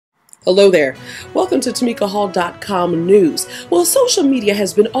Hello there. Welcome to TamikaHall.com news. Well, social media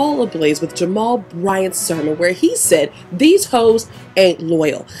has been all ablaze with Jamal Bryant's sermon where he said, "These hoes ain't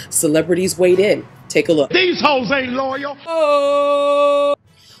loyal." Celebrities weighed in. Take a look. These hoes ain't loyal. Oh!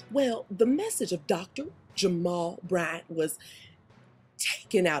 Well, the message of Dr. Jamal Bryant was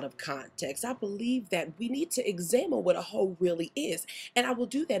taken out of context. I believe that we need to examine what a hoe really is, and I will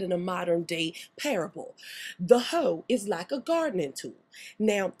do that in a modern day parable. The hoe is like a gardening tool.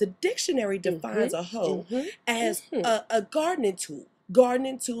 Now, the dictionary defines a hoe as a gardening tool.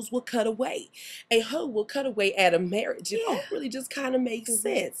 Gardening tools will cut away. A hoe will cut away at a marriage. It all really just kind of makes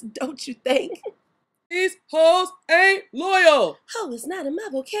sense, don't you think? These hoes ain't loyal. Hoe is not in my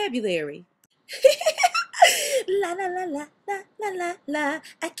vocabulary. La la la la la la la la.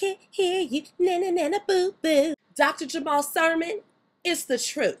 I can't hear you. Na na na na boo boo. Dr. Jamal's sermon is the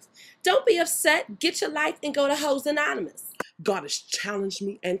truth. Don't be upset. Get your life and go to Hoes Anonymous. God has challenged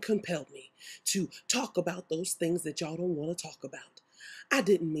me and compelled me to talk about those things that y'all don't want to talk about. I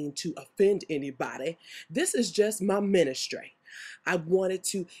didn't mean to offend anybody. This is just my ministry. I wanted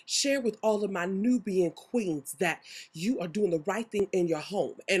to share with all of my Nubian queens that you are doing the right thing in your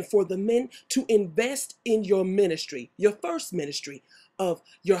home, and for the men to invest in your ministry, your first ministry of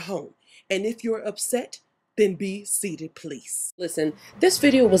your home. And if you're upset, then be seated, please. Listen, this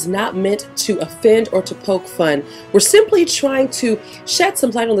video was not meant to offend or to poke fun. We're simply trying to shed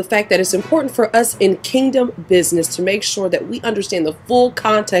some light on the fact that it's important for us in kingdom business to make sure that we understand the full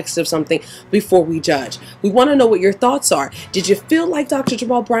context of something before we judge. We want to know what your thoughts are. Did you feel like Dr.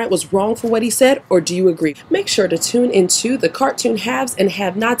 Jamal Bryant was wrong for what he said, or do you agree? Make sure to tune into the cartoon haves and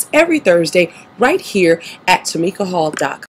have-nots every Thursday right here at TamikaHall.com.